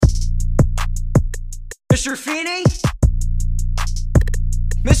Mr. Feeney?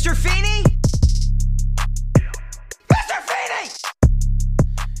 Mr. Feeney? Mr. Feeney!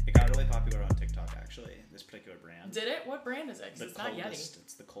 It got really popular on TikTok, actually, this particular brand. Did it? What brand is it? 'Cause it's not Yeti.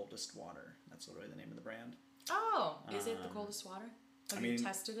 It's the coldest water. That's literally the name of the brand. Oh, is it the coldest water? Have you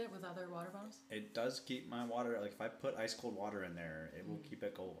tested it with other water bottles? It does keep my water, like if I put ice cold water in there, it will keep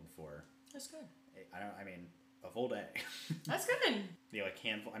it cold for... That's good. A full day. That's good. Yeah, like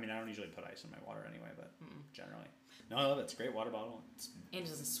handful. I don't usually put ice in my water anyway, but generally. No, I love it. It's a great water bottle. And it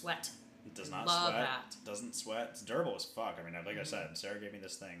doesn't sweat. It does not Love sweat. that. Doesn't sweat. It's durable as fuck. Like I said, Sarah gave me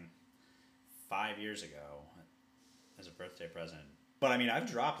this thing 5 years ago as a birthday present. But I've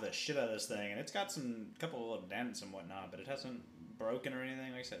dropped the shit out of this thing, and it's got a couple of little dents and whatnot, but it hasn't broken or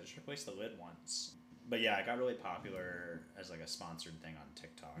anything. Like I said, I just replaced the lid once. But yeah, it got really popular as like a sponsored thing on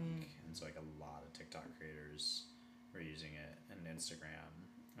TikTok, and so like a lot of TikTok creators were using it, and Instagram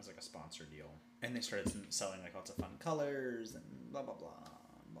as like a sponsor deal. And they started selling like lots of fun colors and blah blah blah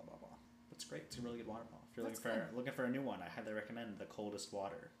blah blah blah. It's great. It's a really good water bottle. If you're looking for a new one, I highly recommend the coldest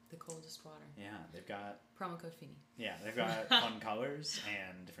water. The coldest water. Yeah, they've got promo code Feeney. Yeah, they've got fun colors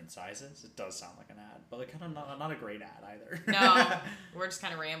and different sizes. It does sound like an ad, but like kind of not a great ad either. No, we're just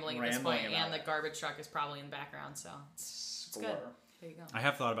kind of rambling at this point, and the garbage truck is probably in the background, so it's good. There you go. I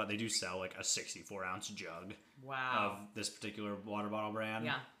have thought about they do sell like a 64-ounce jug. Wow. Of this particular water bottle brand.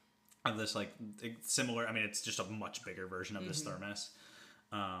 Yeah. Of this like similar. It's just a much bigger version of this thermos.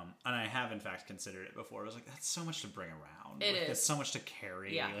 And I have in fact considered it before. I was like, that's so much to bring around. It is. It's so much to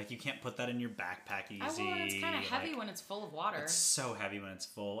carry. Yeah. Like you can't put that in your backpack easy. Well, it's kind of heavy when it's full of water. It's so heavy when it's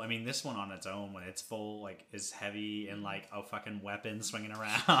full. This one on its own, when it's full, like is heavy and like a fucking weapon swinging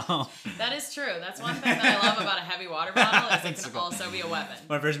around. That is true. That's one thing that I love about a heavy water bottle is it can also be a weapon.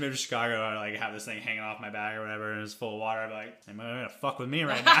 When I first moved to Chicago, I like have this thing hanging off my back or whatever, and it's full of water. I'm like, am I gonna fuck with me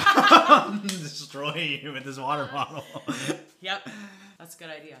right now? Destroy you with this water bottle. Yep. That's a good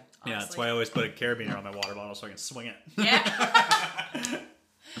idea. Honestly. Yeah, that's why I always put a carabiner on my water bottle so I can swing it. Yeah. It's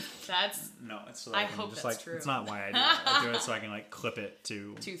I hope that's true. It's not why I do it. I do it so I can like clip it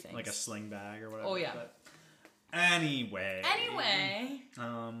to two things, like a sling bag or whatever. Oh yeah. But anyway.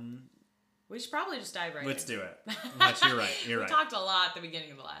 We should probably just dive right in. Let's do it. You're right. We talked a lot at the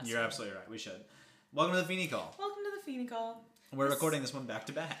beginning of the last. You're absolutely right. We should. Welcome to the Feeney Call. Welcome to the Feeney Call. We're recording this one back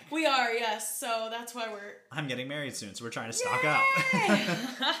to back. We are, yes. So that's why I'm getting married soon, so we're trying to stock up.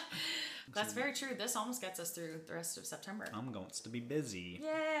 That's very true. This almost gets us through the rest of September. I'm going to be busy.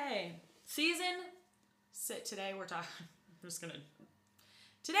 Yay! Today we're talking.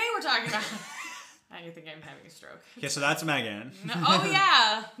 Today we're talking about. I think I'm having a stroke. Okay, so that's Megan. Oh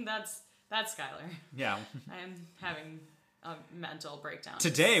yeah, that's Skylar. Yeah. I'm having a mental breakdown.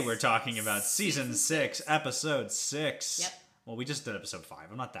 Today we're talking about season 6, episode 6. Yep. Well, we just did episode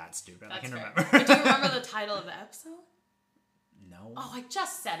 5. I'm not that stupid. That's I can fair. remember. But do you remember the title of the episode? No. Oh, I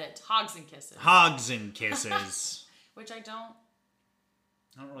just said it. Hogs and Kisses. Hogs and Kisses. Which I don't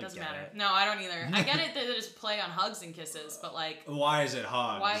really doesn't get matter. it. No, I don't either. I get it that it is play on Hugs and Kisses, but like... Why is it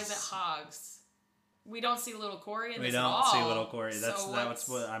Hogs? Why is it Hogs? We don't see little Corey in we this don't at all. see little Corey. That's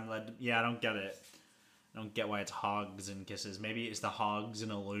what I'm led to... Yeah, I don't get it. I don't get why it's Hogs and Kisses. Maybe is the Hogs an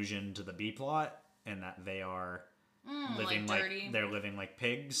allusion to the B plot and that they are living like dirty. They're living like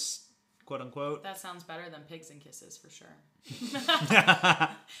pigs, quote unquote. That sounds better than Pigs and Kisses for sure.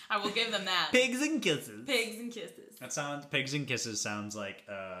 I will give them that. Pigs and Kisses. Pigs and Kisses. Pigs and Kisses sounds like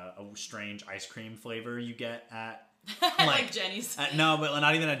a strange ice cream flavor you get at like Jenny's. No, but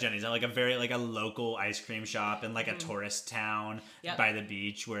not even at Jenny's. At like a local ice cream shop in like a tourist town by the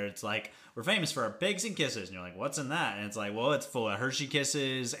beach where it's like, we're famous for our pigs and kisses. And you're like, what's in that? And it's like, well, it's full of Hershey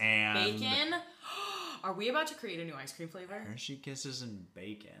Kisses and... Bacon? Are we about to create a new ice cream flavor? Hershey Kisses and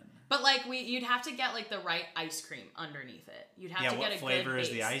bacon. But like you'd have to get like the right ice cream underneath it. You'd have to get a good base. What flavor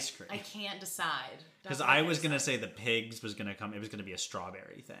is the ice cream? I can't decide. Because I was going to say the pigs was going to come... It was going to be a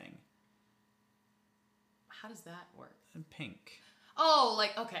strawberry thing. How does that work? Pink. Oh,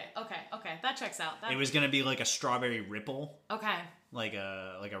 like, okay. That checks out. It was going to be like a strawberry ripple. Okay. Like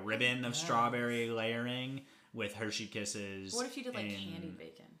a ribbon of strawberry layering with Hershey Kisses. What if you did like candied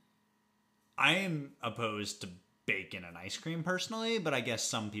bacon? I am opposed to bacon and ice cream personally, but I guess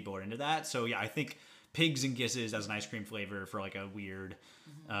some people are into that. So yeah, I think Pigs and Kisses as an ice cream flavor for like a weird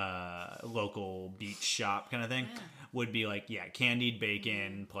local beach shop kind of thing would be like, candied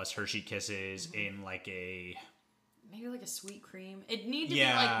bacon plus Hershey Kisses in like a... Maybe like a sweet cream. It need to be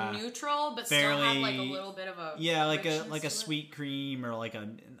like neutral, but still have like a little bit of a like a sweet cream or like a...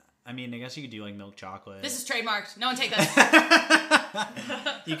 I mean, I guess you could do like milk chocolate. This is trademarked. No one take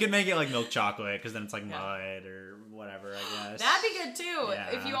that. You could make it like milk chocolate because then it's like mud or whatever, I guess. That'd be good too.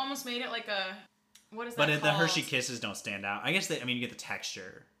 Yeah. If you almost made it like a... What is that But called? the Hershey Kisses don't stand out. I guess you get the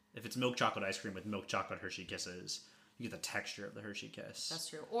texture. If it's milk chocolate ice cream with milk chocolate Hershey Kisses, you get the texture of the Hershey Kiss. That's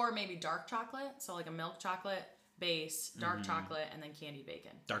true. Or maybe dark chocolate. So like a milk chocolate base, dark chocolate, and then candy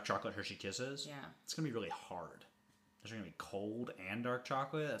bacon. Dark chocolate Hershey Kisses? Yeah. It's going to be really hard. Those are going to be cold and dark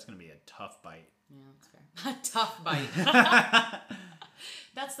chocolate. That's going to be a tough bite. Yeah, that's fair. A tough bite.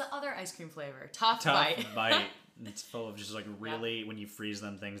 That's the other ice cream flavor. Tough bite. Bite. It's full of just like really, when you freeze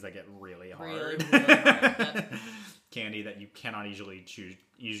them, things that get really hard. Really hard. Candy that you cannot easily chew.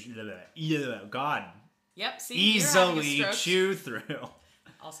 God. Yep. See, easily chew through.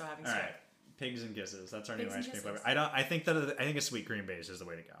 Also having All stroke. right. Pigs and Kisses. That's our Pigs new ice cream and flavor. Kisses. I think a sweet cream base is the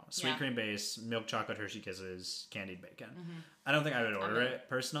way to go. Sweet cream base, milk chocolate Hershey Kisses, candied bacon. I don't think I would order it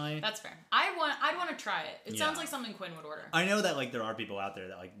personally. That's fair. I'd want to try it. It sounds like something Quinn would order. I know that like there are people out there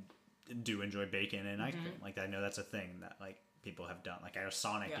that like do enjoy bacon and ice cream. Like I know that's a thing that like people have done. Like I know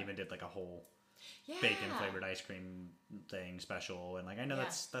Sonic even did like a whole bacon flavored ice cream thing special, and like I know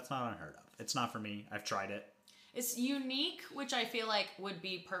that's not unheard of. It's not for me. I've tried it. It's unique, which I feel like would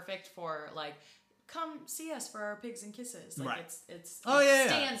be perfect for like, come see us for our Pigs and Kisses. Like it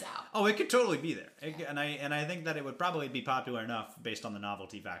stands out. Oh, it could totally be there. And I think that it would probably be popular enough based on the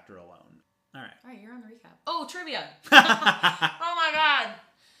novelty factor alone. All right, you're on the recap. Oh, trivia. Oh my God.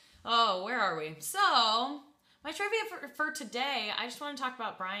 Oh, where are we? So, my trivia for today, I just want to talk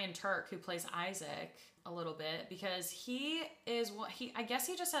about Brian Turk, who plays Isaac, a little bit, because I guess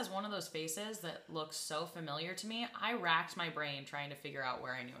he just has one of those faces that looks so familiar to me. I racked my brain trying to figure out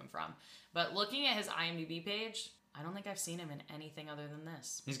where I knew him from. But looking at his IMDb page, I don't think I've seen him in anything other than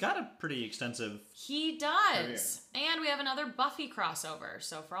this. He's got a pretty extensive He does. Career. And we have another Buffy crossover.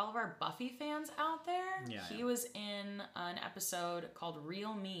 So for all of our Buffy fans out there, he was in an episode called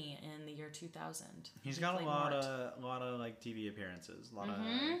Real Me in the year 2000. He's got a lot of like TV appearances, a lot of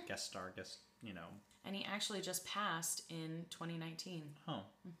guest, And he actually just passed in 2019. Oh,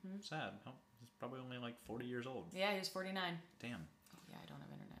 sad. Oh, he's probably only like 40 years old. Yeah, he was 49. Damn. Oh, yeah, I don't have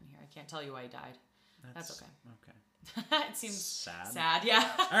internet in here. I can't tell you why he died. That's okay. Okay. It seems sad. Sad, yeah.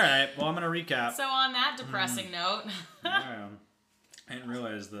 All right. Well, I'm gonna recap. So on that depressing note, I didn't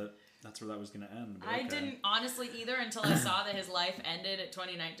realize that's where that was gonna end. But I didn't honestly either until I saw that his life ended at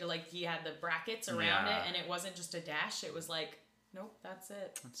 2019. Like he had the brackets around it, and it wasn't just a dash. It was like, nope, that's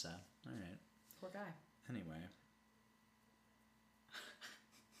it. That's sad. All right. Poor guy. Anyway.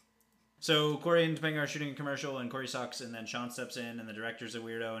 So Corey and Topanga are shooting a commercial, and Corey sucks, and then Sean steps in, and the director's a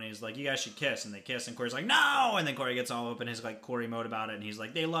weirdo, and he's like, you guys should kiss, and they kiss, and Corey's like, no! And then Corey gets all open his like Corey mode about it, and he's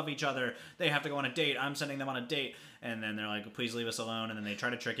like, they love each other, they have to go on a date, I'm sending them on a date, and then they're like, please leave us alone, and then they try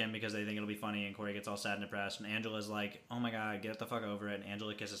to trick him because they think it'll be funny, and Corey gets all sad and depressed, and Angela's like, oh my god, get the fuck over it, and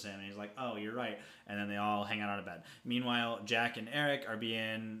Angela kisses him, and he's like, oh, you're right, and then they all hang out on a bed. Meanwhile, Jack and Eric are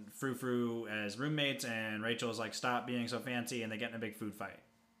being frou-frou as roommates, and Rachel's like, stop being so fancy, and they get in a big food fight.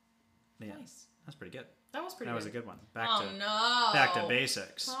 Yeah. Nice. That's pretty good. That was pretty good. That was a good one. Back to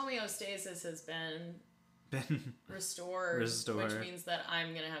basics. Homeostasis has been restored, which means that I'm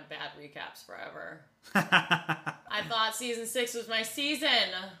going to have bad recaps forever. I thought season 6 was my season.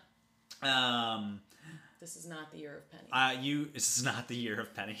 This is not the year of Penny. This is not the year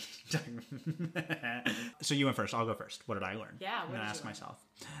of Penny. So you went first. I'll go first. What did I learn? Yeah, I'm going to ask myself.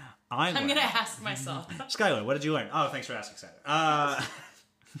 I'm going to ask myself. Skylar, what did you learn? Oh, thanks for asking, Skylar.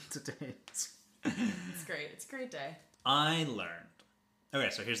 Today. It's great. It's a great day. I learned. Okay,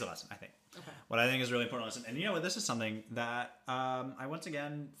 so here's the lesson, I think. Okay. What I think is a really important lesson. And you know what? This is something that I once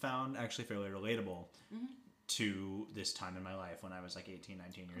again found actually fairly relatable to this time in my life when I was like 18,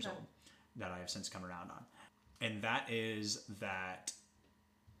 19 years old, that I have since come around on. And that is that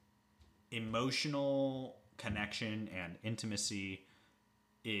emotional connection and intimacy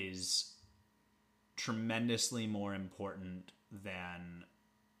is tremendously more important than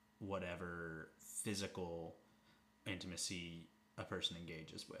whatever physical intimacy a person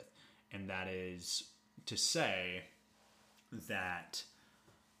engages with. And that is to say that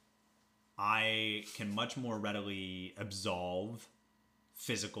I can much more readily absolve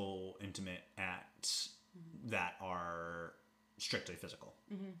physical intimate acts that are strictly physical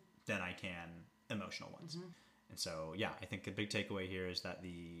than I can emotional ones. And so, yeah, I think the big takeaway here is that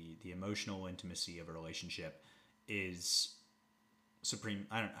the emotional intimacy of a relationship is supreme.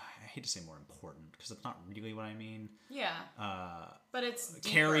 I hate to say more important because that's not really what I mean. Yeah. But it's deeper,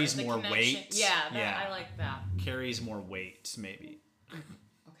 carries more weight. Yeah, I like that. Carries more weight, maybe.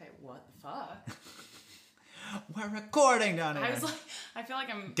 Okay, what the fuck? We're recording down here. I feel like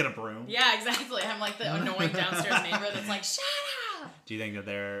I'm... Get a broom. Yeah, exactly. I'm like the annoying downstairs neighbor that's like, shut up! Do you think that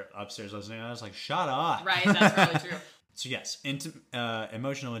they're upstairs listening to us? Like, shut up. Right, that's probably true. So yes,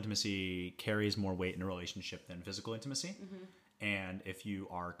 emotional intimacy carries more weight in a relationship than physical intimacy. And if you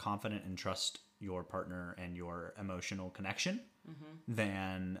are confident and trust your partner and your emotional connection,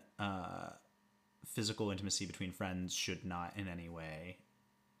 then physical intimacy between friends should not in any way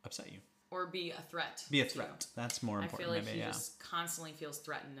upset you. Or be a threat. Be a threat. That's more important. I feel like maybe, he just constantly feels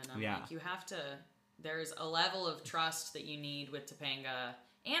threatened, and I'm Yeah. like, you have to. There's a level of trust that you need with Topanga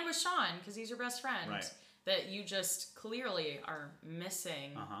and with Sean, because he's your best friend. Right. That you just clearly are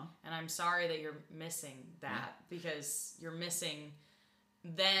missing. And I'm sorry that you're missing that, because you're missing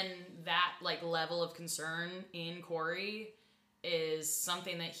then that like level of concern in Corey is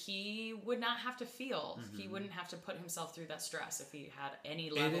something that he would not have to feel. He wouldn't have to put himself through that stress if he had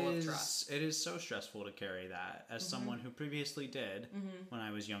any level of trust. It is so stressful to carry that as someone who previously did when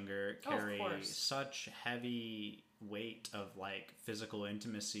I was younger, carry such heavy weight of like physical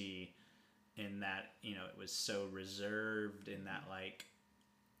intimacy in that, you know, it was so reserved in that like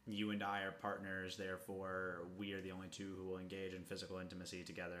you and I are partners, therefore we are the only two who will engage in physical intimacy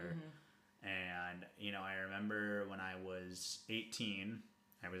together. And, you know, I remember when I was 18,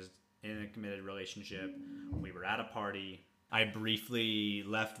 I was in a committed relationship. We were at a party. I briefly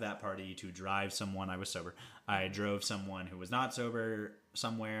left that party to drive someone. I was sober. I drove someone who was not sober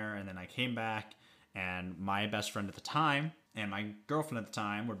somewhere, and then I came back, and my best friend at the time and my girlfriend at the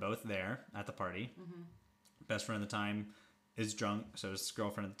time were both there at the party. Best friend at the time is drunk, so his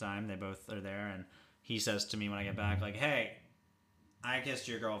girlfriend at the time, they both are there, and he says to me when I get back, like, hey, I kissed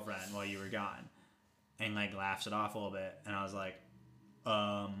your girlfriend while you were gone, and like laughs it off a little bit, and I was like,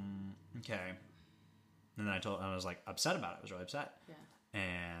 okay. And then I was like upset about it. I was really upset. Yeah.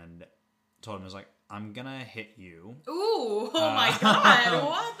 And told him, I was like, I'm gonna hit you. Ooh, oh my god,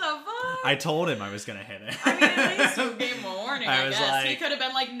 what the fuck? I told him I was gonna hit him. I mean, at least you gave him a warning, I guess. Like, he could have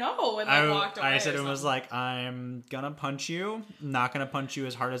been like, no, and like walked away. I said to him, was like, I'm gonna punch you. I'm not gonna punch you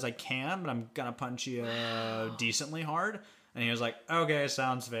as hard as I can, but I'm gonna punch you decently hard. And he was like, okay,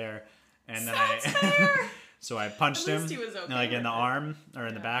 sounds fair. And then fair. So I punched him, he was okay like in the with it. arm or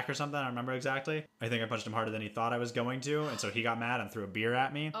in the back or something. I don't remember exactly. I think I punched him harder than he thought I was going to, and so he got mad and threw a beer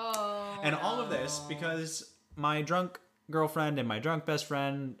at me. Oh. And all of this because my drunk girlfriend and my drunk best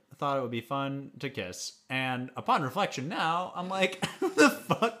friend thought it would be fun to kiss. And upon reflection now, I'm like, who the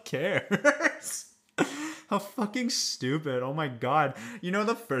fuck cares? How fucking stupid. Oh my god. You know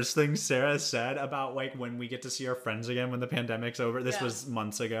the first thing Sarah said about like when we get to see our friends again when the pandemic's over? This was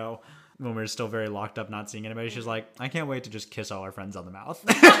months ago when we were still very locked up not seeing anybody. She's like, I can't wait to just kiss all our friends on the mouth.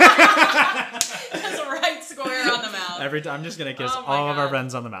 That's right square on the mouth. Every time I'm just gonna kiss all of our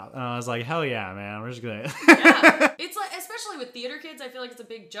friends on the mouth. And I was like, hell yeah, man. We're just gonna Yeah. It's like, especially with theater kids, I feel like it's a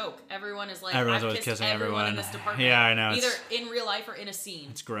big joke. Everyone is like, everyone's I've always kissed kissing everyone in everyone. this department. Yeah, I know. Either in real life or in a scene.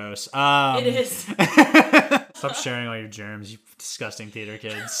 It's gross. It is. Stop sharing all your germs, you disgusting theater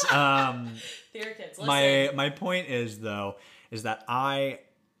kids. Theater kids, listen. My point is though, is that I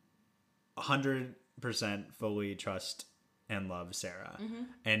 100% fully trust and love Sarah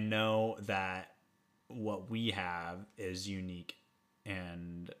and know that what we have is unique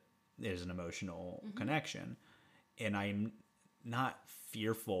and is an emotional connection. And I'm not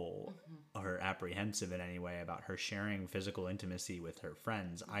fearful or apprehensive in any way about her sharing physical intimacy with her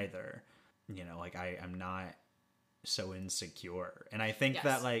friends either. You know, like I'm not so insecure. And I think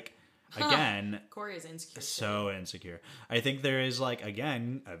that like, again, Corey is insecure. So insecure. I think there is like,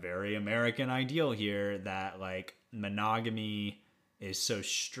 again, a very American ideal here that like monogamy is so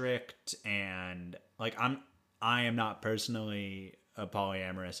strict, and like I am not personally a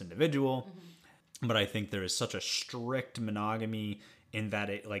polyamorous individual, but I think there is such a strict monogamy in that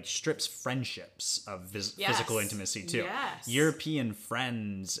it like strips friendships of physical intimacy too. Yes. European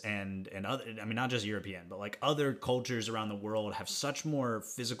friends and other, I mean, not just European, but like other cultures around the world have such more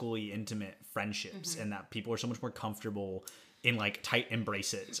physically intimate friendships, and that people are so much more comfortable in like tight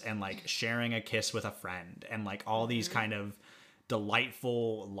embraces and like sharing a kiss with a friend and like all these kind of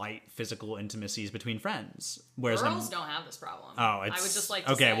delightful, light physical intimacies between friends. Whereas girls don't have this problem. Oh, I would just like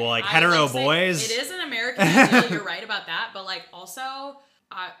to okay. say, Well, like I hetero would like to say boys, it is an American ideal. You're right about that, but like also,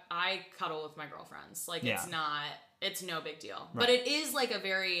 I cuddle with my girlfriends. Like it's no big deal. Right. But it is like a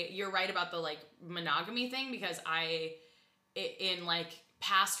very. You're right about the like monogamy thing, because in like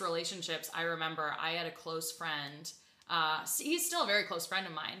past relationships, I remember I had a close friend. He's still a very close friend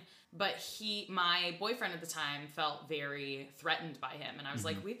of mine. But my boyfriend at the time felt very threatened by him. And I was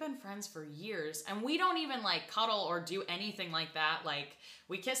like, we've been friends for years and we don't even like cuddle or do anything like that. Like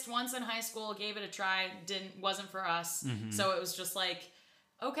we kissed once in high school, gave it a try, wasn't for us. So it was just like,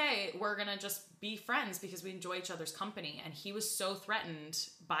 okay, we're going to just be friends because we enjoy each other's company. And he was so threatened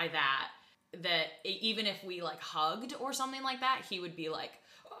by that. that even if we like hugged or something like that, he would be like,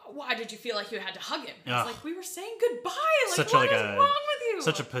 oh, why did you feel like you had to hug him? It's like, we were saying goodbye. Like, what is wrong with you?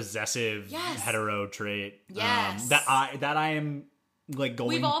 Such a possessive hetero trait. Yes. That I am like going.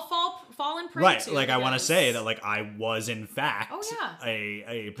 We've all fallen prey right. to. Like I want to say that like I was in fact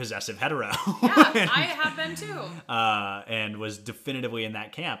a possessive hetero. Yeah, I have been too. And was definitively in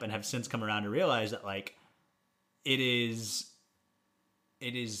that camp, and have since come around to realize that like it is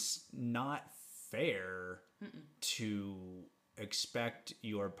not fair to expect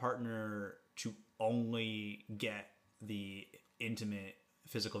your partner to only get the intimate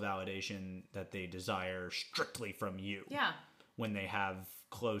physical validation that they desire strictly from you. Yeah. When they have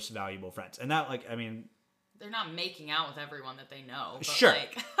close, valuable friends. And that, like, I mean... They're not making out with everyone that they know. But sure.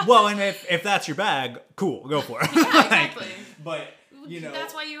 Like... Well, and if that's your bag, cool, go for it. Yeah, exactly. But, you know...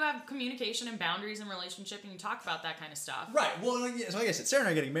 That's why you have communication and boundaries in relationship, and you talk about that kind of stuff. Right. Well, like I said, Sarah and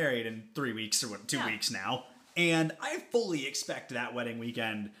I are getting married in 3 weeks, or 2 weeks now. And I fully expect that wedding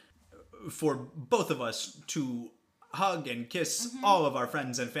weekend for both of us to hug and kiss all of our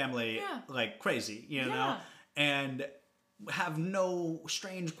friends and family like crazy, you know? And have no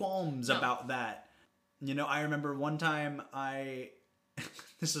strange qualms about that. You know, I remember one time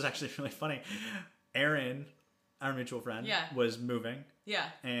this is actually really funny. Aaron, our mutual friend, was moving. Yeah.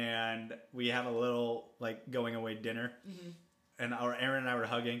 And we had a little like going away dinner. And Aaron and I were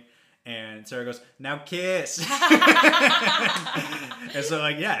hugging. And Sarah goes, now kiss. And so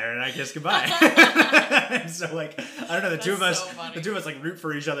like, yeah, Aaron and I kiss goodbye. And so like, I don't know, the two of us like root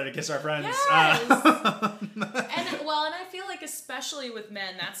for each other to kiss our friends. Yes. And I feel like especially with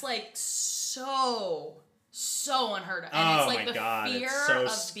men, that's like so unheard of. And it's like the fear it's so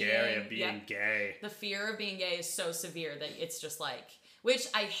scary of being gay. The fear of being gay is so severe that it's just like, which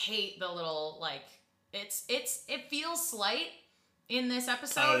I hate the little like, it feels slight. In this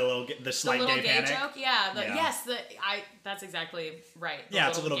episode, the slight gay panic joke, that's exactly right.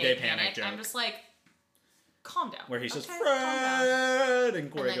 It's a little gay panic joke. I'm just like, calm down. Where he says Fred, and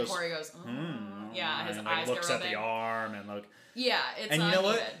Corey goes, his and eyes looks go at the arm and look. Yeah, it's and you know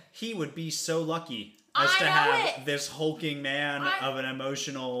what? He would be so lucky to have this hulking man of an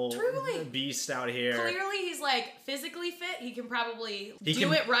emotional beast out here. Clearly, he's like physically fit. He can probably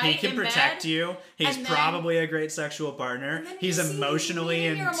do it right. He can protect you. He's probably a great sexual partner. He's emotionally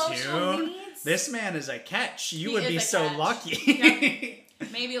in tune. This man is a catch. You would be so lucky.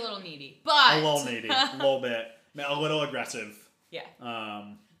 Yep. Maybe a little needy, but a little needy, a little bit, a little aggressive. Yeah.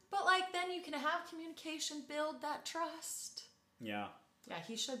 But like then you can have communication, build that trust. Yeah. Yeah,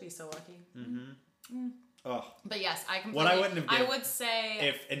 he should be so lucky. Oh. But yes, I completely. What I wouldn't have done, I would say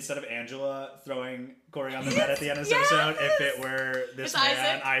if instead of Angela throwing Corey on the bed at the end of this episode, if it were this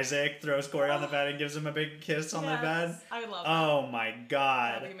man, Isaac throws Corey on the bed and gives him a big kiss on the bed. I would love that. Oh my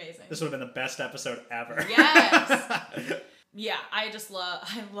god. That'd be amazing. This would have been the best episode ever. Yes. Yeah, I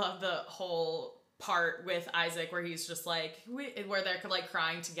love the whole part with Isaac where he's just like where they're like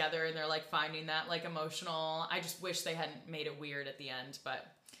crying together and they're like finding that like emotional. I just wish they hadn't made it weird at the end, but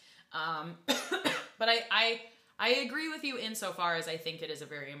but I agree with you insofar as I think it is a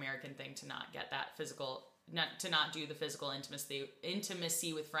very American thing to not get that physical, to not do the physical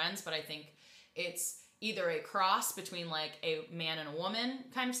intimacy with friends, but I think it's either a cross between like a man and a woman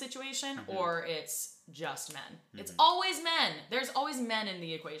kind of situation, or it's just men. It's always men. There's always men in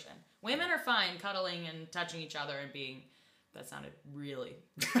the equation. Women are fine cuddling and touching each other and being... That sounded really...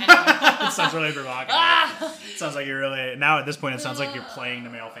 Anyway. It sounds really provocative. It sounds like you're really... Now at this point, it sounds like you're playing the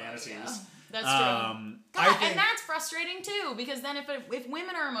male fantasies. Yeah, that's true. God, and that's frustrating too, because then if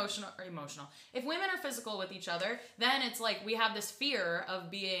women are emotional, if women are physical with each other, then it's like we have this fear of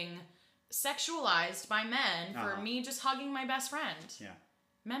being sexualized by men for me just hugging my best friend. Yeah.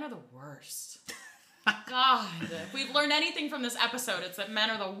 Men are the worst. God, if we've learned anything from this episode, it's that men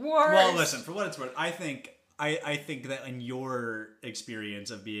are the worst. Well, listen, for what it's worth, I think that in your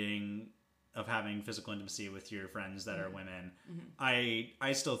experience of having physical intimacy with your friends that are women,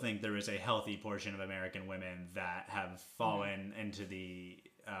 I still think there is a healthy portion of American women that have fallen into the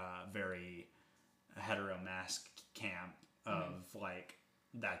very hetero-mask camp of like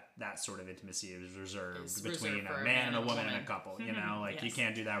that sort of intimacy is reserved between a man and a woman and a couple. You know, like you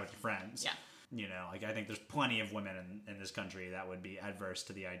can't do that with your friends. Yeah. You know, like I think there's plenty of women in this country that would be adverse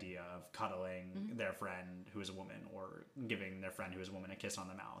to the idea of cuddling their friend who is a woman or giving their friend who is a woman a kiss on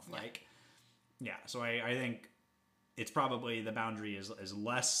the mouth. Yeah. Like, yeah. So I think it's probably the boundary is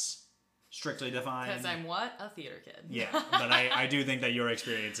less strictly defined. Because I'm what? A theater kid. Yeah. But I do think that your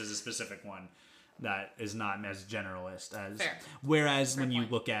experience is a specific one that is not as generalist as... Fair. Whereas when you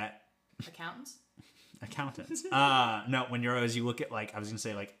look at... Accountants? No, when you look at like, I was going to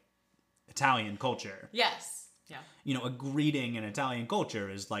say like, Italian culture. Yes. Yeah. You know, a greeting in Italian culture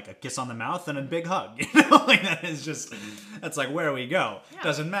is like a kiss on the mouth and a big hug. You know, like that is just, that's like where we go. Yeah.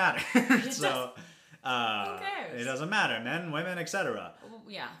 Doesn't matter. So, who cares? It doesn't matter, men, women, etc.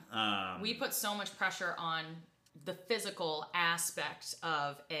 Yeah. We put so much pressure on the physical aspect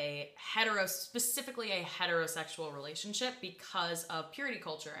of specifically a heterosexual relationship because of purity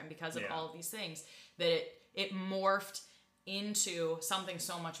culture and because of all of these things, that it morphed into something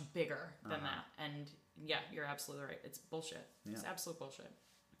so much bigger than that. And yeah, you're absolutely right. It's bullshit. Yeah. It's absolute bullshit.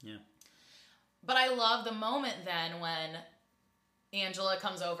 Yeah. But I love the moment then when Angela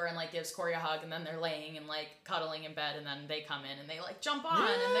comes over and like gives Corey a hug, and then they're laying and like cuddling in bed, and then they come in and they like jump on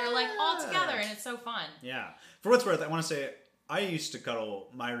and they're like all together, and it's so fun. Yeah. For what's worth, I want to say I used to cuddle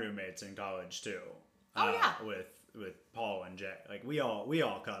my roommates in college too. Oh yeah. With Paul and Jay. Like we all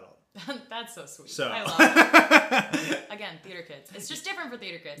cuddled. That's so sweet. So. I love it. Again, theater kids. It's just different for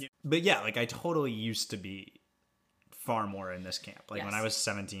theater kids. But yeah, like I totally used to be far more in this camp. Like when I was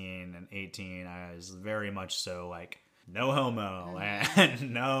 17 and 18, I was very much so like no homo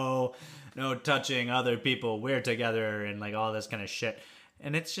and no touching other people. We're together and like all this kind of shit.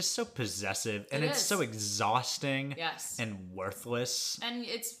 And it's just so possessive and it's so exhausting and worthless. And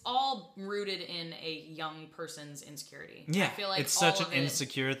it's all rooted in a young person's insecurity. Yeah, I feel like it's such an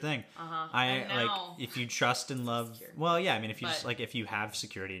insecure thing. I like if you trust and love. Well, yeah, I mean, if you have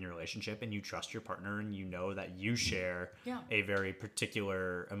security in your relationship and you trust your partner and you know that you share a very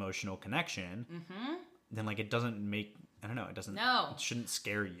particular emotional connection, then like it doesn't make. I don't know. It doesn't. No, it shouldn't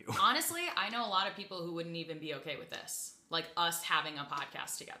scare you. Honestly, I know a lot of people who wouldn't even be okay with this. Like us having a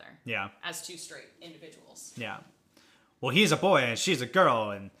podcast together. Yeah. As two straight individuals. Yeah. Well, he's a boy and she's a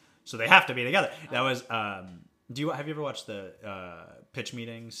girl, and so they have to be together. That was. Have you ever watched the Pitch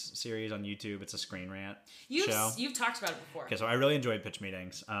Meetings series on YouTube? It's a Screen Rant show. You've talked about it before. Okay, so I really enjoyed Pitch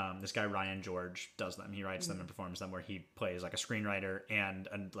Meetings. This guy Ryan George does them. He writes them and performs them, where he plays like a screenwriter and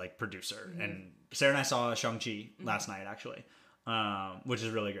like producer. And Sarah and I saw Shang-Chi last night, actually. Which is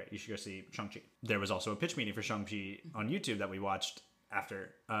really great. You should go see Shang-Chi. There was also a pitch meeting for Shang-Chi on YouTube that we watched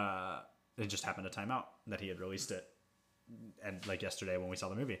after it just happened to time out that he had released it, and like yesterday when we saw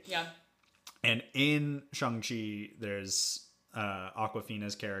the movie. Yeah. And in Shang-Chi, there's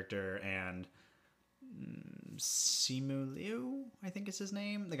Awkwafina's character and Simu Liu, I think is his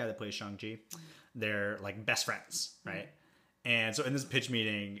name, the guy that plays Shang-Chi. They're like best friends, right? And so in this pitch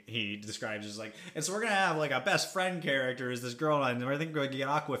meeting, he describes as like, and so we're going to have like a best friend character is this girl, and I think we're going to get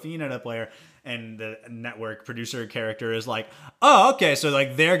Awkwafina to play her. And the network producer character is like, oh, okay, so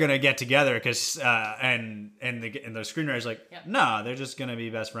like they're going to get together because, and the screenwriter's like, no, they're just going to be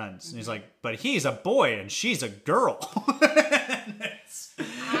best friends. And he's like, but he's a boy and she's a girl.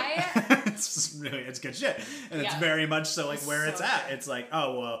 It's good shit. And it's very much so like where it's at. It's like,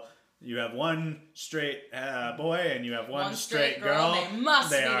 oh, well, you have one straight boy and you have one straight girl.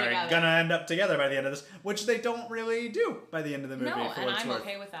 They are gonna end up together by the end of this, which they don't really do by the end of the movie. No, and I'm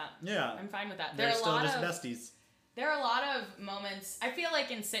okay with that. Yeah, I'm fine with that. They're still just besties. There are a lot of moments. I feel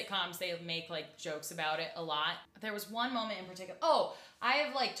like in sitcoms they make like jokes about it a lot. There was one moment in particular. Oh, I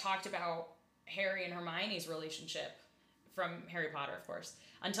have like talked about Harry and Hermione's relationship from Harry Potter, of course.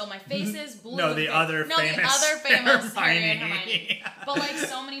 Until my face is blue. The other famous Harry and Hermione. But like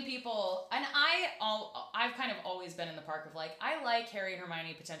so many people, and I've kind of always been in the park of like, I like Harry and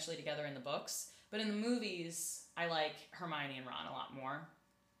Hermione potentially together in the books, but in the movies, I like Hermione and Ron a lot more.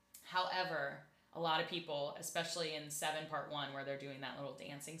 However, a lot of people, especially in 7 Part 1, where they're doing that little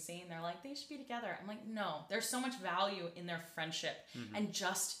dancing scene, they're like, they should be together. I'm like, no, there's so much value in their friendship and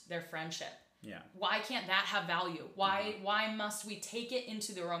just their friendship. Yeah. Why can't that have value? Why must we take it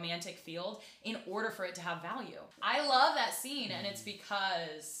into the romantic field in order for it to have value? I love that scene, and it's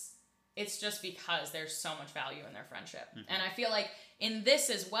just because there's so much value in their friendship. And I feel like in this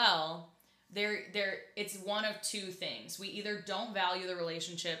as well, it's one of two things. We either don't value the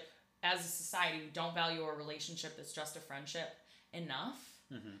relationship as a society, we don't value a relationship that's just a friendship enough.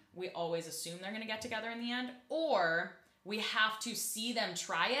 We always assume they're going to get together in the end, or we have to see them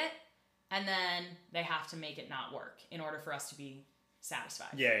try it, and then they have to make it not work in order for us to be satisfied.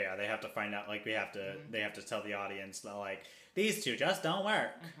 Yeah. They have to find out, like, they have to tell the audience that, like, these two just don't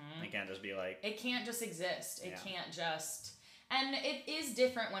work. They can't just be like... It can't just exist. It can't just... And it is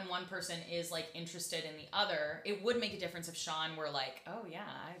different when one person is, like, interested in the other. It would make a difference if Sean were like, oh, yeah,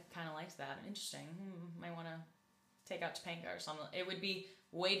 I kind of liked that. Interesting. Might want to take out Topanga or something. It would be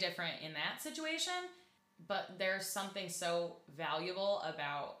way different in that situation. But there's something so valuable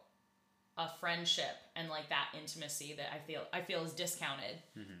about a friendship and like that intimacy that I feel is discounted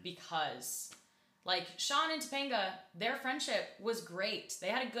because Like, Sean and Topanga, their friendship was great. They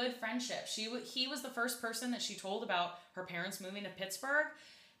had a good friendship. He was the first person that she told about her parents moving to Pittsburgh.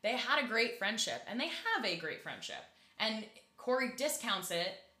 They had a great friendship, and they have a great friendship. And Corey discounts it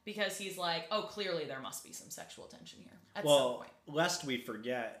because he's like, oh, clearly there must be some sexual tension here at some point. Lest we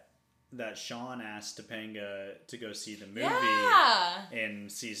forget that Sean asked Topanga to go see the movie in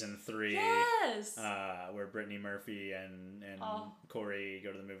season 3. Yes. Where Brittany Murphy and Corey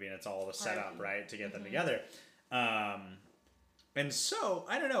go to the movie, and it's all the setup, right, to get them together. And so,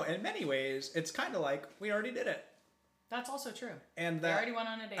 I don't know, in many ways, it's kind of like, we already did it. That's also true. And they already went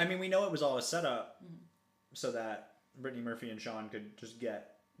on a date. I mean, we know it was all a setup so that Brittany Murphy and Sean could just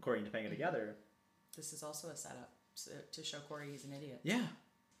get Corey and Topanga together. This is also a setup to show Corey he's an idiot. Yeah.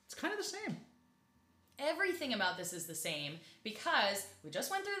 It's kind of the same. Everything about this is the same because we just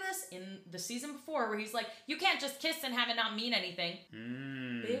went through this in the season before where he's like, you can't just kiss and have it not mean anything.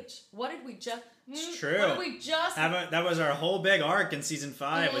 Bitch, what did we just... It's true. What did we just... That was our whole big arc in season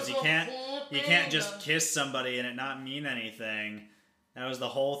 5 was you can't just kiss somebody and it not mean anything. That was the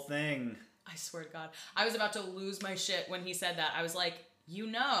whole thing. I swear to God. I was about to lose my shit when he said that. I was like, you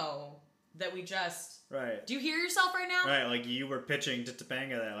know that we just... Right. Do you hear yourself right now? Right, like you were pitching to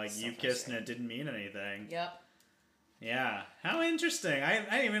Topanga that like you kissed and it didn't mean anything. Yep. Yeah. How interesting. I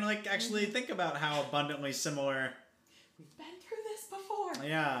didn't even actually think about how abundantly similar. We've been through this before.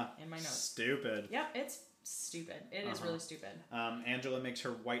 Yeah. In my notes. Stupid. Yep, it's stupid. It is really stupid. Angela makes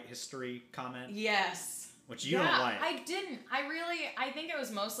her white history comment. Yes. Which you don't like. I didn't. I think it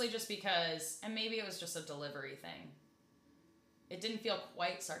was mostly just because, and maybe it was just a delivery thing. It didn't feel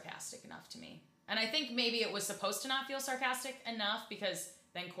quite sarcastic enough to me. And I think maybe it was supposed to not feel sarcastic enough because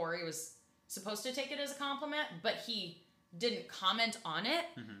then Corey was supposed to take it as a compliment, but he didn't comment on it.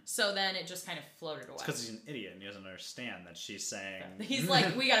 So then it just kind of floated away. It's because he's an idiot and he doesn't understand that she's saying... He's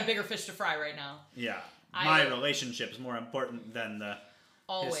like, we got a bigger fish to fry right now. Yeah. My relationship is more important than the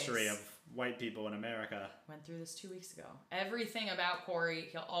history of white people in America. Went through this 2 weeks ago. Everything about Corey,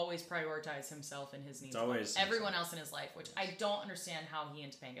 he'll always prioritize himself and his needs. It's always everyone else in his life, which I don't understand how he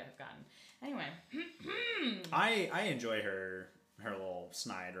and Topanga have gotten. Anyway. I enjoy her little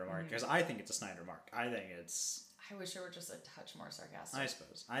snide remark because I think it's a snide remark. I think it's... I wish it were just a touch more sarcastic. I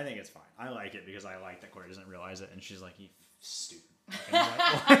suppose. I think it's fine. I like it because I like that Corey doesn't realize it and she's like, you stupid fucking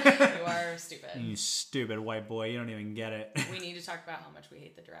white boy. You are stupid. You stupid white boy. You don't even get it. We need to talk about how much we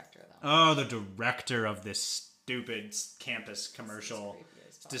hate the director, though. Oh, the director of this stupid campus commercial.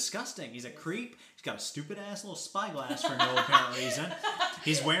 It's disgusting. He's a creep. He's got a stupid ass little spyglass for no apparent reason.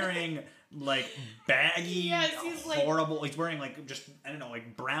 He's wearing like baggy, horrible. He's wearing like just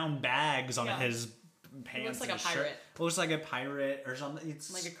like brown bags on his pants. He looks like a pirate. Looks like a pirate or something.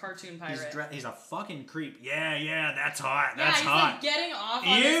 It's like a cartoon pirate. He's a fucking creep. Yeah, that's hot. That's he's hot. Like getting off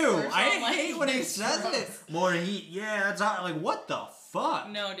on Ew, I hate when he says it. More heat. Yeah, that's hot. Like, what the fuck?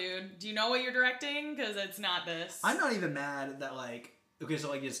 No, dude. Do you know what you're directing? Because it's not this. I'm not even mad that like... Okay,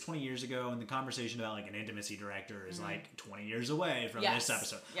 so like it's 20 years ago, and the conversation about like an intimacy director is like 20 years away from this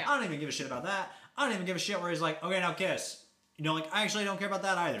episode. Yeah. I don't even give a shit about that. I don't even give a shit where he's like, okay, now kiss. You know, like I actually don't care about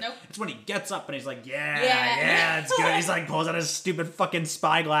that either. Nope. It's when he gets up and he's like, yeah, it's good. He's like pulls out his stupid fucking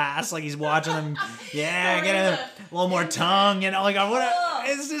spyglass, like he's watching them. Yeah, get a little more tongue, like what?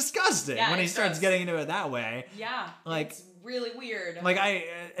 It's disgusting when he starts getting into it that way. Yeah, like it's really weird. Like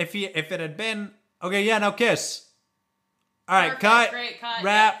if it had been okay, yeah, now kiss. All right, cut,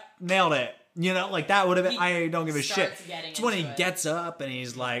 wrap, nailed it. You know, like that would have been, I don't give a shit. It's when he gets up and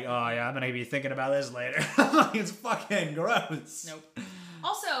he's like, oh yeah, I'm going to be thinking about this later. Like, it's fucking gross. Nope.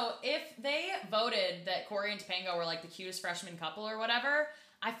 Also, if they voted that Corey and Topanga were like the cutest freshman couple or whatever,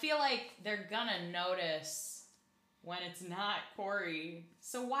 I feel like they're going to notice when it's not Corey.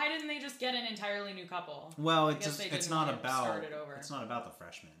 So why didn't they just get an entirely new couple? Well, it's not about the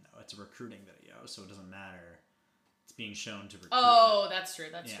freshmen though. It's a recruiting video, so it doesn't matter. It's being shown to recruit. Oh, that's true.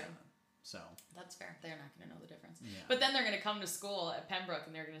 That's true. So that's fair. They're not going to know the difference. Yeah. But then they're going to come to school at Pembroke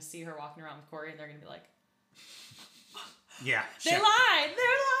and they're going to see her walking around with Corey and they're going to be like, yeah, they lied. They're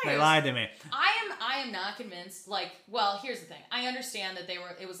liars. They lied to me. I am not convinced. Like, well, here's the thing. I understand that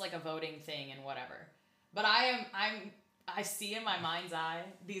it was like a voting thing and whatever. But I see in my mind's eye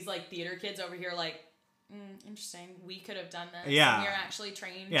these like theater kids over here like, interesting. We could have done this. Yeah, we're actually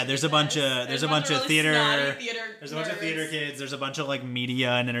trained. Yeah, there's a bunch of theater. There's a bunch of theater kids. There's a bunch of like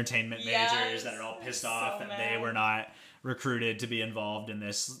media and entertainment majors that are all pissed off that they were not recruited to be involved in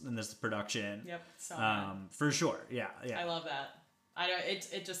this production. Yep. So for sure. Yeah. I love that.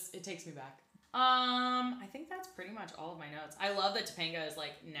 It takes me back. I think that's pretty much all of my notes. I love that Topanga is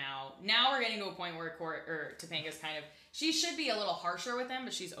like now we're getting to a point where Topanga's kind of, she should be a little harsher with him,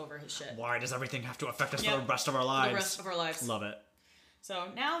 but she's over his shit. Why does everything have to affect us for the rest of our lives? For the rest of our lives. Love it. So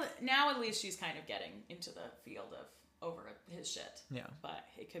now at least she's kind of getting into the field of over his shit. Yeah. But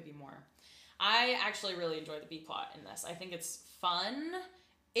it could be more. I actually really enjoy the B plot in this. I think it's fun.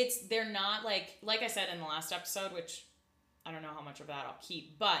 They're not like I said in the last episode, which I don't know how much of that I'll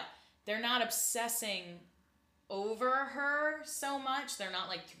keep, but they're not obsessing over her so much. They're not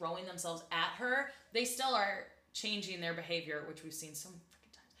like throwing themselves at her. They still are changing their behavior, which we've seen so many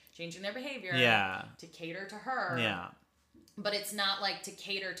freaking times. Changing their behavior to cater to her. Yeah. But it's not like to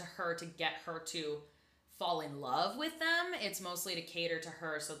cater to her to get her to fall in love with them. It's mostly to cater to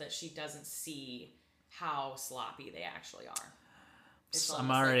her so that she doesn't see how sloppy they actually are.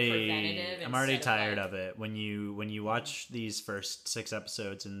 I'm already tired of it. When you watch these first 6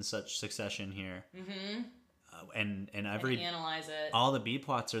 episodes in such succession here, and analyze it, all the B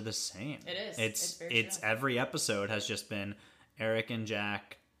plots are the same. It is. It's every episode has just been Eric and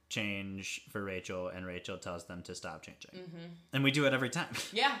Jack change for Rachel, and Rachel tells them to stop changing, and we do it every time.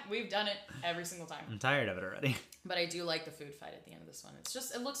 Yeah, we've done it every single time. I'm tired of it already. But I do like the food fight at the end of this one.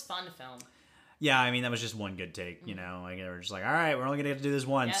 It looks fun to film. Yeah, I mean, that was just one good take, you know. Like, they were just like, all right, we're only going to get to do this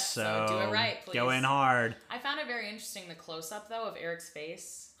once, so do it right, please. Go in hard. I found it very interesting, the close-up, though, of Eric's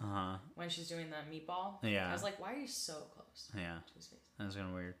face when she's doing the meatball. Yeah. I was like, why are you so close to his face? That was kind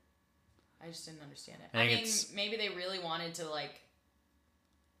of weird. I just didn't understand it. I mean, maybe they really wanted to, like,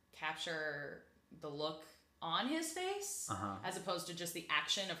 capture the look on his face as opposed to just the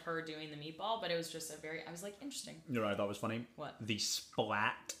action of her doing the meatball, but it was just I was like, interesting. You know what I thought was funny? What? The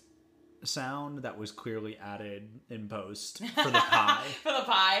splat sound that was added in post for the pie. For the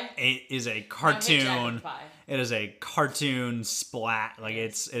pie. It is a cartoon. It is a cartoon splat. Like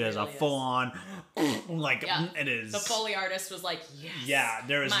it is a full on like it is. The Foley artist was like, yes. Yeah,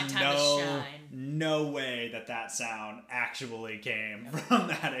 there is no way that sound actually came from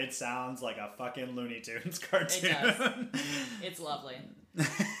that. It sounds like a fucking Looney Tunes cartoon. It does. It's lovely.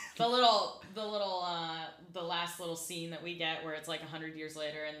 The last little scene that we get where it's like 100 years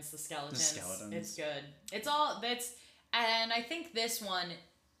later and it's the skeletons. It's good. And I think this one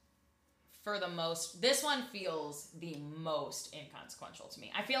feels the most inconsequential to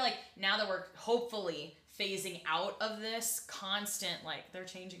me. I feel like now that we're hopefully phasing out of this constant, like, they're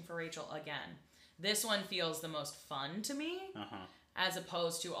changing for Rachel again. This one feels the most fun to me, as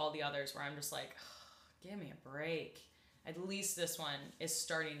opposed to all the others where I'm just like, oh, give me a break. At least this one is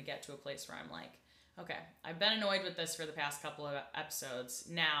starting to get to a place where I'm like, okay, I've been annoyed with this for the past couple of episodes.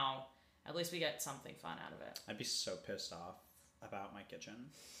 Now, at least we get something fun out of it. I'd be so pissed off about my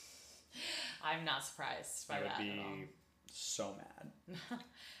kitchen. I'm not surprised by that at all. I would be so mad.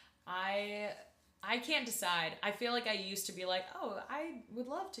 I can't decide. I feel like I used to be like, oh, I would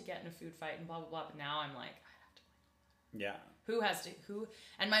love to get in a food fight and blah, blah, blah. But now I'm like, I have to win. Yeah. Who?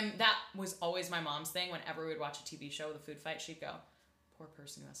 And that was always my mom's thing. Whenever we would watch a TV show with a food fight, she'd go, poor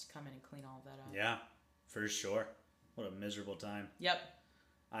person who has to come in and clean all of that up. Yeah, for sure. What a miserable time. Yep.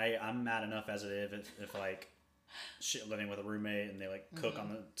 I'm mad enough as it is if like shit living with a roommate and they like cook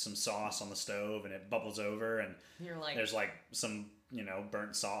on some sauce on the stove and it bubbles over and you're like, there's like some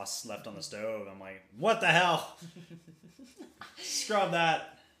burnt sauce left on the stove. I'm like, what the hell? Scrub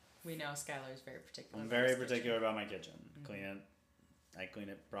that. We know Skylar is very particular. I'm very particular about my kitchen. I clean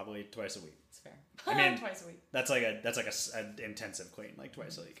it probably twice a week. It's fair. I mean, twice a week. That's like an intensive clean, like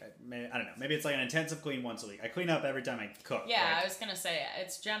twice a week. I don't know. Maybe it's like an intensive clean once a week. I clean up every time I cook. Yeah, like, I was gonna say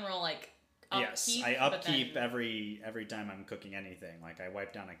it's general like upkeep. Yes, I upkeep every time I'm cooking anything. Like I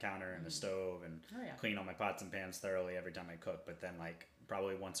wipe down a counter and a stove and clean all my pots and pans thoroughly every time I cook. But then like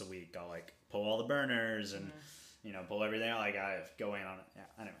probably once a week I'll like pull all the burners and pull everything out. Like I go in on it. Yeah.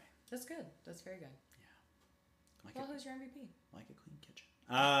 Anyway. That's good. That's very good. Yeah. Who's your MVP? Like a clean kitchen.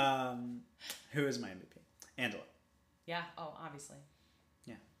 Who is my MVP? Angela. Yeah. Oh, obviously.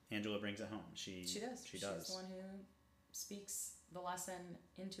 Yeah. Angela brings it home. She does. She's the one who speaks the lesson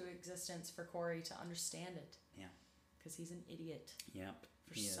into existence for Corey to understand it. Yeah. Because he's an idiot. Yep.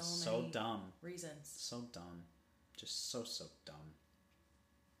 For he is so many dumb. reasons. So dumb. Just so dumb.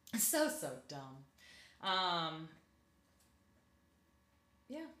 So dumb.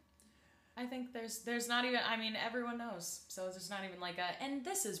 Yeah. I think there's not even, I mean, everyone knows. So there's not even like and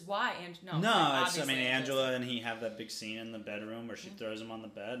this is why, Angela and he have that big scene in the bedroom where she throws him on the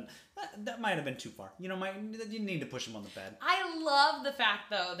bed. That might have been too far. You need to push him on the bed. I love the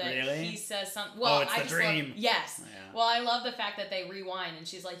fact, though, that he says something. Well, it's the dream. Yes. Yeah. Well, I love the fact that they rewind and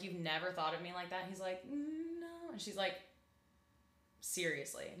she's like, you've never thought of me like that? And he's like, no. And she's like,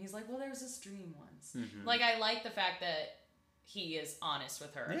 seriously. And he's like, well, there was this dream once. Mm-hmm. Like, I like the fact that he is honest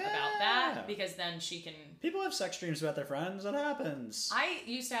with her Yeah. about that, because then she can... People have sex dreams about their friends. It happens. I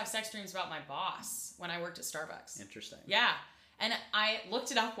used to have sex dreams about my boss when I worked at Starbucks. Interesting. Yeah. And I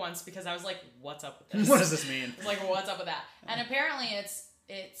looked it up once because I was like, what's up with this? What does this mean? It's like, what's up with that? And apparently it's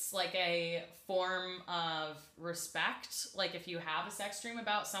like a form of respect. Like, if you have a sex dream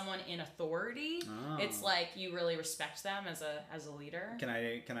about someone in authority, it's like you really respect them as a leader. Can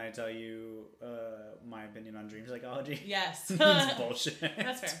I tell you my opinion on dream psychology? Yes. It's bullshit.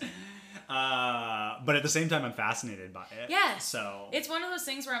 That's fair. But at the same time, I'm fascinated by it. Yes. So it's one of those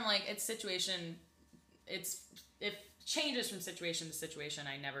things where I'm like, it changes from situation to situation.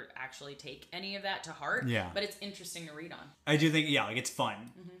 I never actually take any of that to heart. Yeah. But it's interesting to read on. I do think, like it's fun.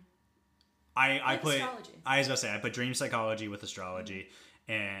 Mm-hmm. I Like put astrology. I was about to say I put dream psychology with astrology,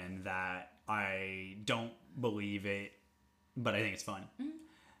 and that I don't believe it, but I think it's fun. Mm-hmm.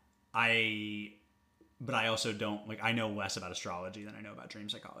 But I also don't I know less about astrology than I know about dream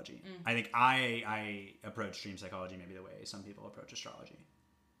psychology. I think I approach dream psychology maybe the way some people approach astrology.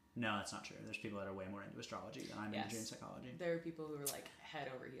 No, that's not true. There's people that are way more into astrology than I'm into dream psychology. There are people who are like head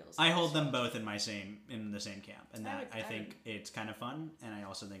over heels. I hold them both in the same camp, and that I would- think it's kind of fun, and I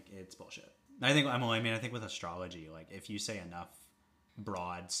also think it's bullshit. I think with astrology, like if you say enough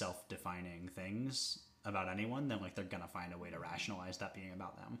broad, self-defining things about anyone, then they're gonna find a way to rationalize that being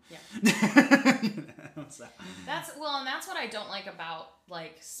about them. Yeah. So. That's what I don't like about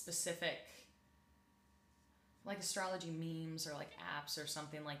specific astrology memes or apps or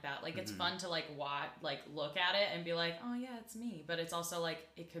something like that. It's fun to watch, look at it and be like, oh yeah, it's me. But it's also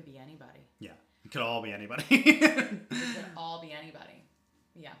it could be anybody. Yeah, it could all be anybody. It could all be anybody.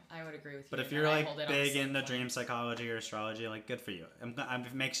 Yeah, I would agree with you. But if you're big into dream psychology or astrology, good for you. If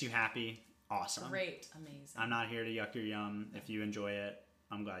it makes you happy, awesome. Great, amazing. I'm not here to yuck your yum. If you enjoy it,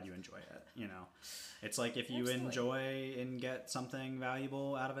 I'm glad you enjoy it. It's like if you Absolutely. enjoy and get something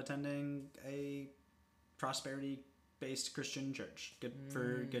valuable out of attending a prosperity-based Christian church. Good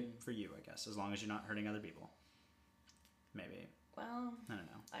for you, I guess, as long as you're not hurting other people. Maybe. Well, I don't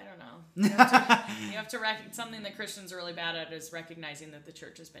know. I don't know. You have to something that Christians are really bad at is recognizing that the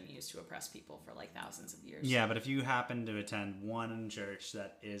church has been used to oppress people for thousands of years. Yeah, but if you happen to attend one church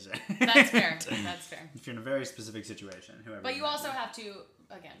that isn't, That's fair. That's fair. If you're in a very specific situation, whoever. But you also have to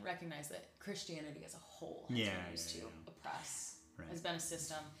again recognize that Christianity as a whole has been used to oppress. Right. Has been a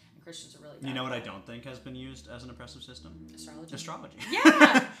system, and Christians are really bad. You know what at I don't think has been used as an oppressive system? Astrology. Astrology.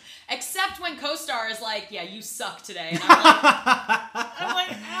 Yeah. Except when Co-Star is like, yeah, you suck today. And I'm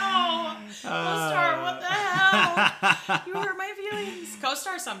like, ow. Co-Star, what the hell? You hurt my feelings.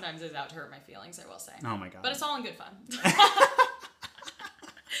 Co-Star sometimes is out to hurt my feelings, I will say. Oh my god. But it's all in good fun.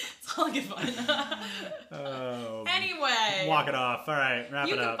 It's all in good fun. Oh. Anyway. Walk it off. All right, wrap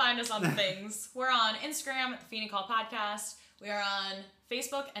it up. You can find us on the things. We're on Instagram at the Feeney Call Podcast. We are on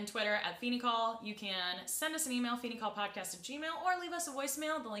Facebook and Twitter at Feeney Call. You can send us an email, feeneycallpodcast@gmail.com, or leave us a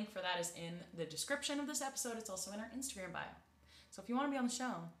voicemail. The link for that is in the description of this episode. It's also in our Instagram bio. So if you want to be on the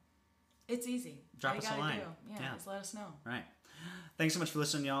show, it's easy. Drop All you us a gotta line. do, Yeah. just let us know. Right. Thanks so much for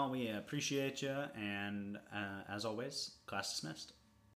listening, y'all. We appreciate you. And as always, class dismissed.